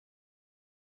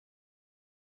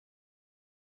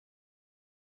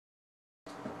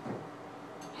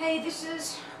Hey, this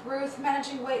is Ruth,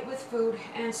 managing weight with food,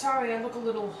 and sorry I look a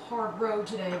little hard road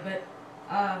today, but,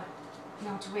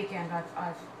 it's a weekend.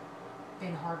 I've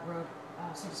been hard road,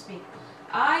 so to speak.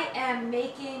 I am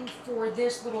making for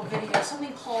this little video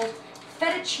something called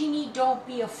Fettuccine Don't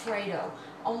Be Alfredo,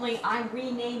 only I'm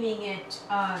renaming it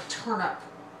Turnip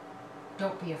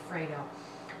Don't Be Alfredo.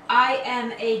 I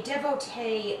am a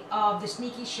devotee of the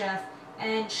Sneaky Chef,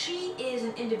 and she is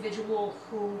an individual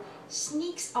who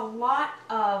sneaks a lot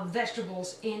of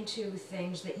vegetables into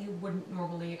things that you wouldn't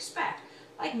normally expect,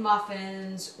 like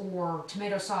muffins or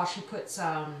tomato sauce. She puts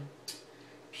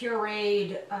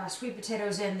pureed sweet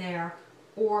potatoes in there,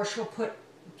 or she'll put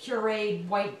pureed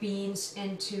white beans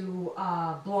into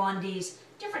blondies,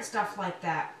 different stuff like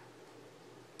that.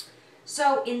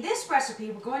 So in this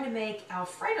recipe, we're going to make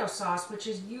Alfredo sauce, which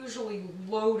is usually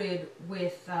loaded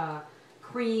with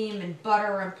cream and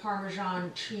butter and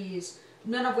Parmesan cheese,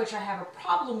 none of which I have a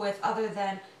problem with, other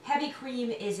than heavy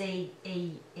cream is a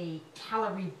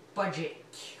calorie budget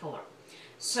killer.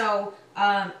 So,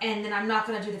 and then I'm not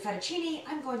going to do the fettuccine,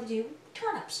 I'm going to do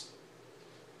turnips.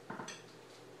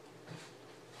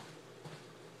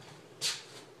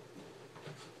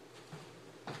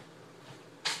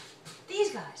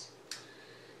 These guys.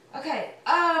 Okay,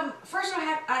 first I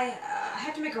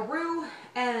have to make a roux,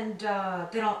 and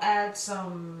then I'll add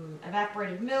some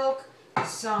evaporated milk,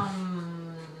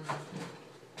 some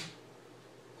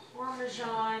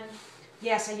Parmesan.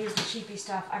 Yes, I use the cheapy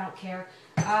stuff, I don't care.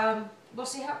 We'll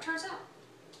see how it turns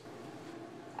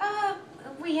out.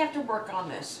 We have to work on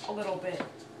this a little bit.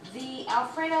 The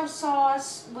Alfredo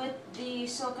sauce with the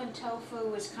silken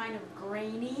tofu is kind of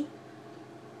grainy.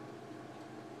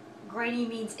 Grainy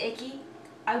means icky.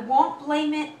 I won't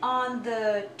blame it on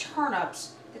the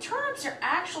turnips. The turnips are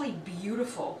actually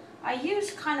beautiful. I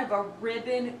use kind of a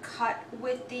ribbon cut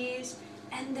with these,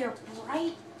 and they're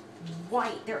bright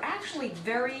white. They're actually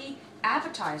very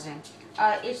appetizing.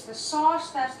 It's the sauce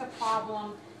that's the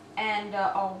problem, and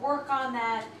I'll work on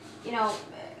that. You know,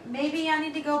 maybe I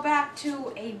need to go back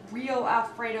to a real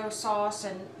Alfredo sauce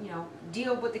and,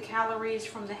 deal with the calories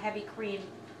from the heavy cream.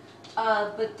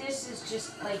 But this is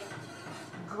just like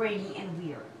grainy and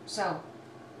weird, so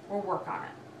we'll work on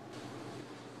it.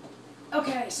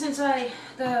 Okay, since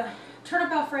the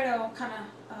turnip Alfredo kind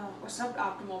of was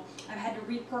suboptimal, I've had to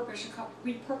repurpose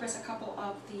a couple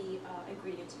of the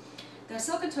ingredients. The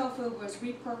silken tofu was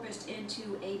repurposed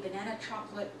into a banana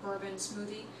chocolate bourbon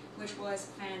smoothie, which was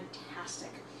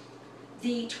fantastic.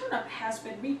 The turnip has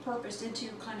been repurposed into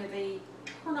kind of a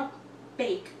turnip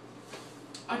bake.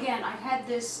 Again, I've had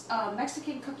this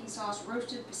Mexican cooking sauce,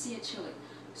 roasted pasilla chili,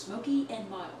 smoky and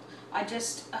mild. I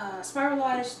just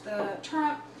spiralized the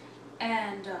turnip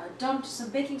and dumped some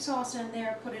baking sauce in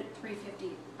there, put it in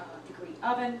 350 degree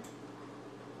oven,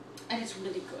 and it's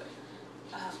really good.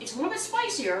 It's a little bit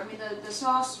spicier. I mean, the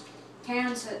sauce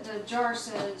cans, the jar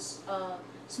says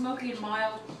smoky and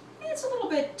mild. It's a little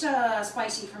bit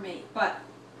spicy for me, but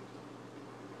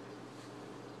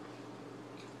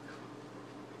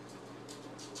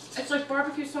it's like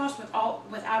barbecue sauce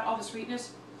without all the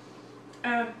sweetness.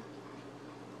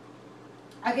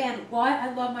 Again, why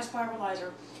I love my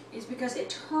spiralizer is because it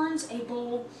turns a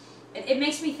bowl, it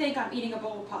makes me think I'm eating a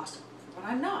bowl of pasta, but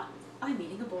I'm not. I'm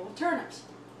eating a bowl of turnips.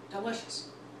 Delicious.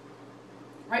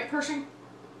 Right, Pershing?